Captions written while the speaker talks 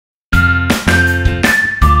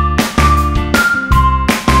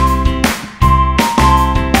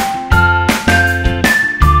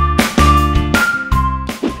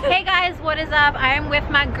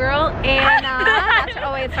girl Anna.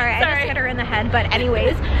 Oh wait, sorry, I just hit her in the head. But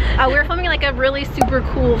anyways, we were filming like a really super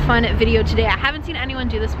cool, fun video today. I haven't seen anyone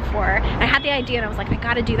do this before. I had the idea and I was like, I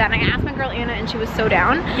gotta do that. And I asked my girl Anna and she was so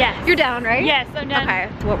down. Yes. You're down, right? Yes, I'm down. Okay,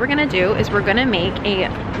 so what we're gonna do is we're gonna make a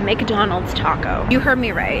McDonald's taco. You heard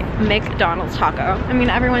me right, McDonald's taco. I mean,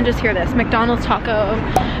 everyone just hear this, McDonald's taco,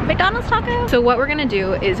 McDonald's taco. So what we're gonna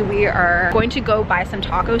do is we are going to go buy some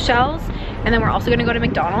taco shells, and then we're also gonna go to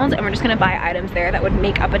McDonald's and we're just gonna buy items there that would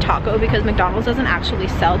make up a taco because McDonald's doesn't actually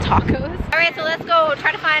sell tacos. All right, so let's go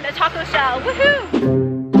try to find a taco shell, woohoo!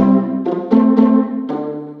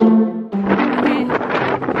 Okay,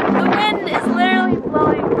 the wind is literally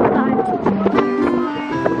blowing outside.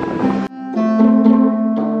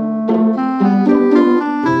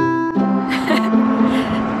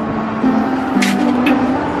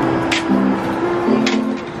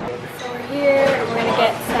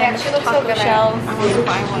 Taco shells. I want to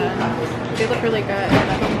buy one. They look really good.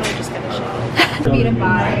 I don't want to just get a shell. For me to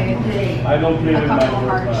buy a couple of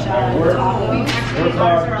hard shells.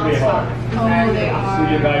 Oh, they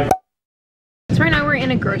are. So right now we're in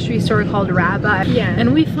a grocery store called Rabbi. Yeah.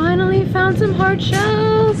 And we finally found some hard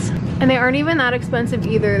shells. And they aren't even that expensive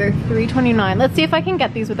either. They're $3.29. Let's see if I can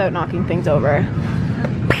get these without knocking things over.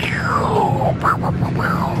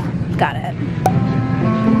 Got it.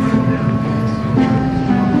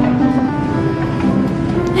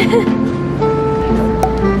 So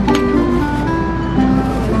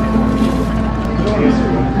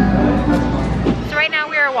right now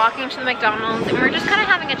we are walking to the McDonald's and we're just kind of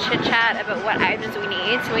having a chit chat about what items we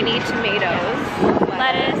need. So we need tomatoes,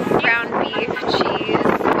 lettuce, ground beef, cheese.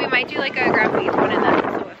 We might do like a ground beef one and then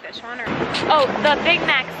also a fish one. Or oh, the Big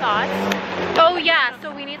Mac sauce. Oh yeah,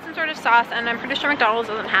 so we need some sort of sauce, and I'm pretty sure McDonald's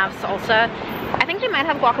doesn't have salsa. I think they might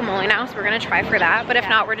have guacamole now, so we're gonna try for that. But if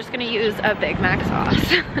not, we're just gonna use a Big Mac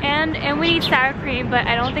sauce. and we need sour cream, but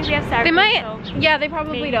I don't think they have sour cream. They might, so yeah, they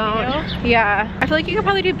probably don't. Yeah, I feel like you could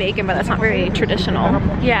probably do bacon, but that's not very traditional.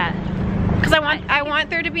 Yeah. Because I want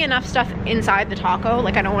there to be enough stuff inside the taco.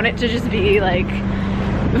 Like I don't want it to just be like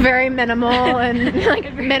very minimal and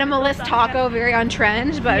like minimalist taco, very on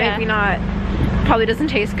trend, but maybe not. Probably doesn't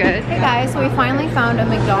taste good. Hey guys, so we finally found a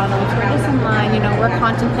McDonald's. We're just in line, you know, we're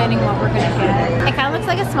contemplating what we're gonna get. It kind of looks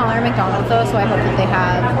like a smaller McDonald's though, so I hope that they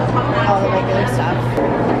have all the regular stuff.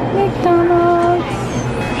 McDonald's.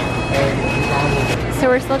 So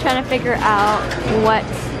we're still trying to figure out what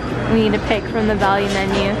we need to pick from the value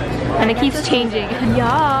menu, and it keeps changing.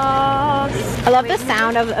 Yes! I love the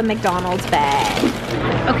sound of a McDonald's bag.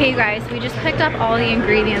 Okay you guys, we just picked up all the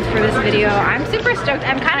ingredients for this video. I'm super stoked.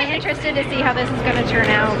 I'm kind of interested to see how this is going to turn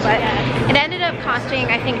out, but it ended up costing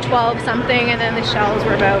I think 12 something, and then the shells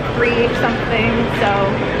were about 3 something, so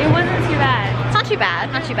it wasn't too bad. It's not too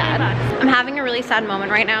bad, not too bad. I'm having a really sad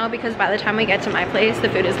moment right now because by the time we get to my place, the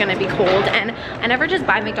food is going to be cold, and I never just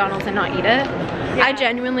buy McDonald's and not eat it. Yeah. I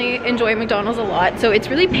genuinely enjoy McDonald's a lot, so it's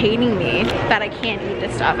really paining me that I can't eat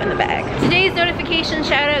this stuff in the bag. Today's notification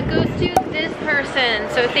shout out goes to this person,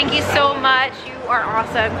 so thank you so much. You are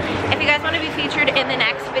awesome. If you guys want to be featured in the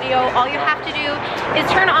next video, all you have to do is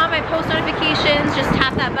turn on my post notifications, just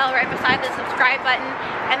tap that bell right beside the subscribe button,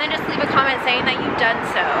 and then just leave a comment saying that you've done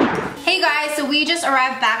so. Hey guys, so we just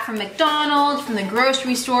arrived back from McDonald's, from the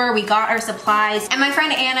grocery store. We got our supplies, and my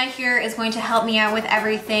friend Anna here is going to help me out with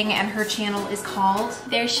everything, and her channel is called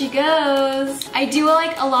There She Goes. I do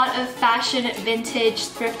like a lot of fashion, vintage,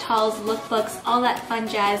 thrift hauls, lookbooks, all that fun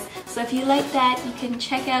jazz. So if you like that, you can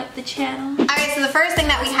check out the channel. Alright, so the first thing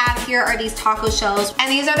that we have here are these taco shells, and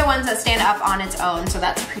these are the ones that stand up on its own, so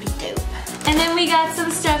that's pretty dope. And then we got some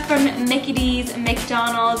stuff from Mickey D's,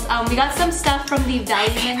 McDonald's. We got some stuff from the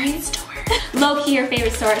value menu. Low-key your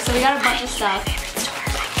favorite store, so we got a bunch of stuff.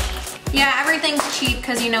 Yeah, everything's cheap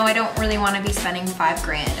because, you know, I don't really want to be spending $5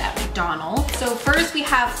 grand at McDonald's. So first we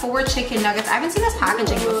have 4 chicken nuggets. I haven't seen this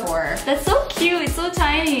packaging before. That's so cute. It's so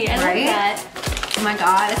tiny. I like that. Oh my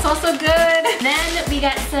god, it's also good. Then we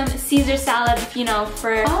got some Caesar salad, you know,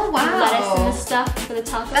 for lettuce and the stuff for the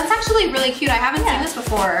tacos. That's actually really cute. I haven't seen this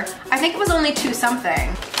before. I think it was only 2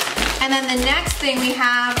 something. And then the next thing we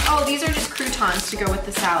have, oh, these are just croutons to go with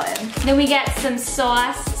the salad. Then we get some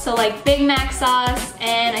sauce, so like Big Mac sauce,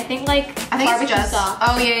 and I think barbecue sauce.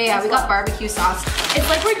 Oh yeah, we got barbecue sauce. It's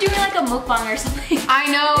like we're doing like a mukbang or something. I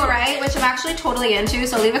know, right? Which I'm actually totally into,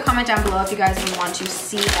 so leave a comment down below if you guys would want to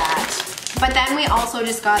see that. But then we also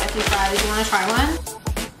just got a few fries. You wanna try one?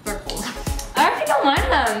 They're cool. I actually don't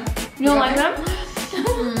mind them. You don't like them?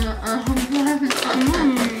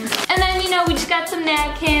 And then, you know, we just got some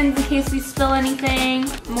napkins in case we spill anything.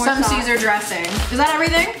 More some sauce. Caesar dressing. Is that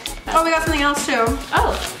everything? Oh, we got something else too.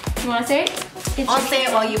 Oh, you wanna say it? I'll say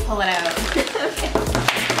it while you pull it out. Okay.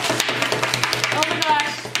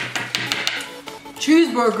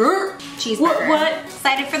 Cheeseburger. Cheeseburger. What?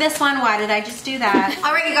 Excited for this one? Why did I just do that?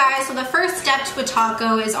 Alright, you guys, so the first step to a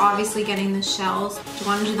taco is obviously getting the shells. Do you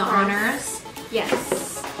want to do the honors?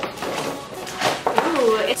 Yes.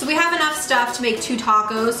 Ooh, so we have enough stuff to make 2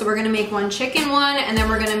 tacos, so we're gonna make 1 chicken one, and then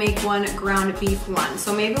we're gonna make 1 ground beef one.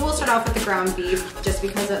 So maybe we'll start off with the ground beef, just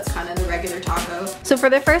because that's kind of the regular taco. So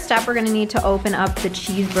for the first step, we're gonna need to open up the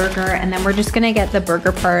cheeseburger, and then we're just gonna get the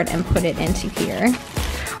burger part and put it into here.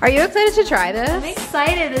 Are you excited to try this? I'm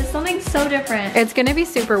excited. It's something so different. It's gonna be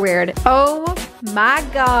super weird. Oh my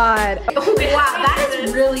God. Oh, wow, that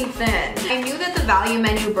is really thin. I knew that the value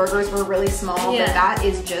menu burgers were really small, but that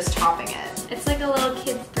is just topping it. It's like a little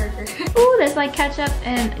kid's burger. Ooh, there's like ketchup,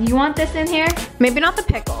 and you want this in here? Maybe not the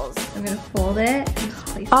pickles. I'm gonna fold it and just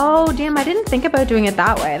place it. Oh, damn, I didn't think about doing it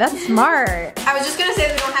that way. That's smart. I was just gonna say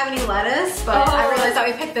that we don't have any lettuce, but I realized that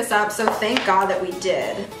we picked this up, so thank God that we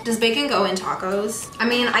did. Does bacon go in tacos? I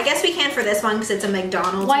mean, I guess we can for this one because it's a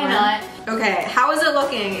McDonald's Why one. not? Okay, how is it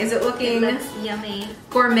looking? Is it looking It looks yummy.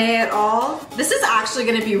 gourmet at all? This is actually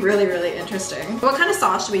gonna be really, really interesting. What kind of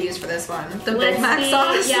sauce should we use for this one? The Big Mac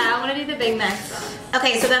sauce? Yeah, I wanna do the Big Mac sauce.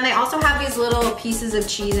 Okay, so then they also have these little pieces of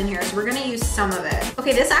cheese in here, so we're gonna use some of it.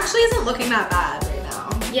 Okay, this actually isn't looking that bad right now.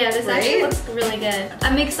 Yeah, this actually looks really good.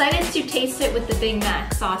 I'm excited to taste it with the Big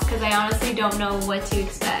Mac sauce because I honestly don't know what to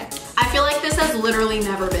expect. I feel like this has literally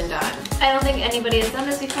never been done. I don't think anybody has done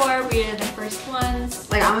this before. We are the first ones.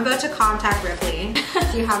 Like, I'm about to contact Ripley.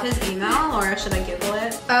 Do you have his email or should I Google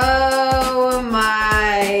it? Oh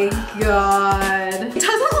my God. It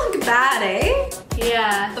doesn't look bad, eh?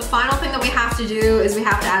 Yeah. The final thing that we have to do is we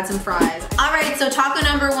have to add some fries. All right, so taco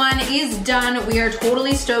number 1 is done. We are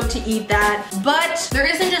totally stoked to eat that, but there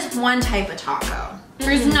isn't just one type of taco.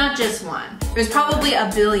 There's not just one. There's probably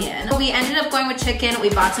a billion. We ended up going with chicken. We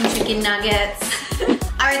bought some chicken nuggets.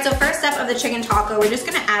 All right, so first step of the chicken taco, we're just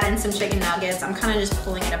gonna add in some chicken nuggets. I'm kind of just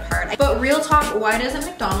pulling it apart. But real talk, why doesn't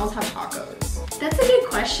McDonald's have tacos? That's a good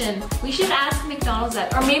question. We should ask McDonald's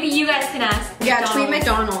that, or maybe you guys can ask Yeah, tweet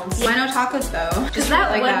McDonald's. Why no tacos though? Because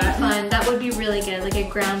that would be fun. That would be really good, like a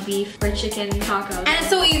ground beef or chicken taco. And it's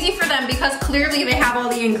so easy for them because clearly they have all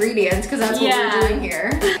the ingredients because that's what we're doing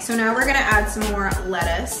here. So now we're gonna add some more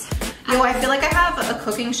lettuce. Yo, I feel like I have a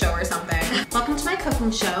cooking show or something. Welcome to my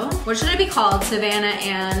cooking show. What should it be called? Savannah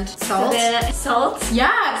and Salt? Savannah Salt? Yeah,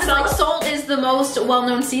 because like salt is the most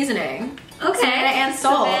well-known seasoning. Okay. Savannah and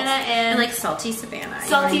Salt. Savannah and like salty Savannah.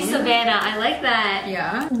 Salty Savannah, I like that.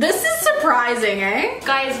 Yeah. This is surprising, eh?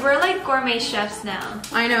 Guys, we're like gourmet chefs now.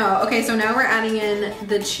 I know. Okay, so now we're adding in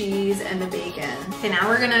the cheese and the bacon. Okay, now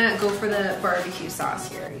we're gonna go for the barbecue sauce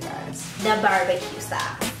here, you guys. The barbecue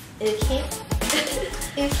sauce. Okay.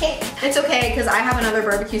 Okay. It's okay, because I have another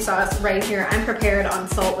barbecue sauce right here. I'm prepared on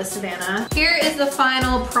Salt with Savannah. Here is the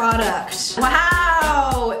final product.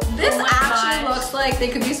 Wow! This actually looks like they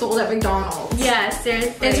could be sold at McDonald's. Yeah,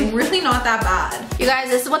 seriously. It's really not that bad. You guys,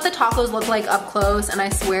 this is what the tacos look like up close, and I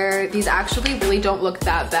swear these actually really don't look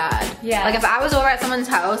that bad. Yeah. Like if I was over at someone's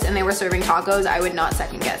house and they were serving tacos, I would not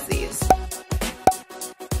second guess these.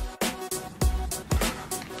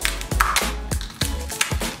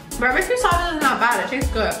 Barbecue sauce is not bad, it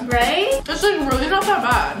tastes good. Right? It's like really not that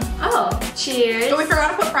bad. Oh, cheers. So we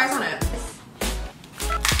forgot to put fries on it.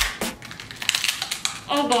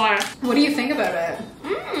 Oh boy. What do you think about it?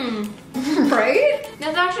 Mmm. Right?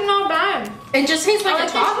 That's actually not bad. It just tastes like a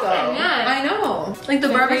taco. Chicken, yeah. I know. Like the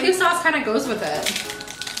barbecue sauce kind of goes with it.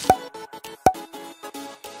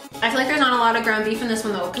 I feel like there's not a lot of ground beef in this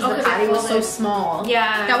one though, because the patty was so small.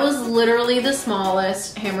 Yeah. That was literally the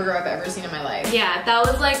smallest hamburger I've ever seen in my life. Yeah, that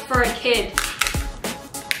was like for a kid.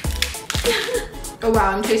 Oh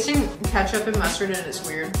wow, I'm tasting ketchup and mustard and it's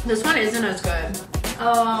weird. This one isn't as good.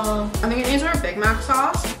 Oh. I think it needs our Big Mac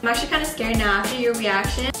sauce. I'm actually kind of scared now after your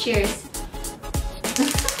reaction. Cheers.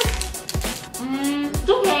 It's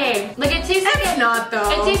okay. Like it tastes like not though.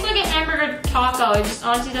 It tastes like a hamburger taco. It just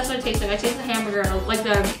honestly that's what it tastes like. I taste the hamburger like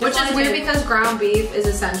the which is weird because ground beef is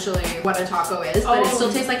essentially what a taco is, but it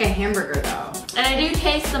still tastes like a hamburger though. And I do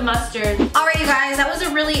taste the mustard. Alright you guys, that was a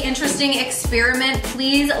really interesting experiment.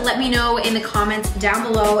 Please let me know in the comments down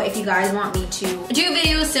below if you guys want me to do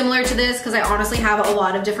videos similar to this, because I honestly have a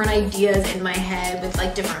lot of different ideas in my head with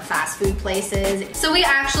like different fast food places. So we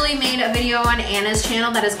actually made a video on Anna's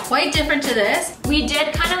channel that is quite different to this. We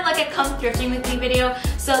did kind of like a come thrifting with me video.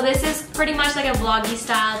 So this is pretty much like a vloggy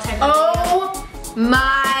style type of video.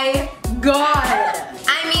 My God.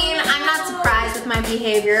 I mean, I'm not surprised with my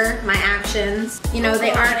behavior, my actions. You know,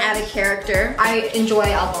 they aren't out of character. I enjoy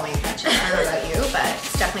elbowing ketchup. I don't know about you, but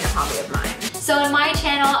it's definitely a hobby of mine. So on my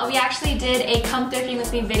channel, we actually did a come thrifting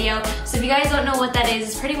with me video. So if you guys don't know what that is,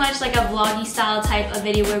 it's pretty much like a vloggy style type of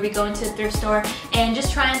video where we go into a thrift store and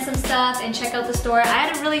just try on some stuff and check out the store. I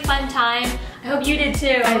had a really fun time. I hope you did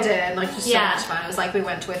too. I did, like just so much fun. It was like we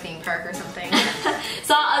went to a theme park or something.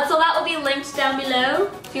 So that will be linked down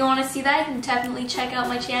below. If you want to see that, you can definitely check out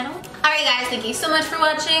my channel. Alright guys, thank you so much for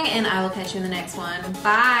watching and I will catch you in the next one.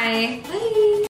 Bye! Bye!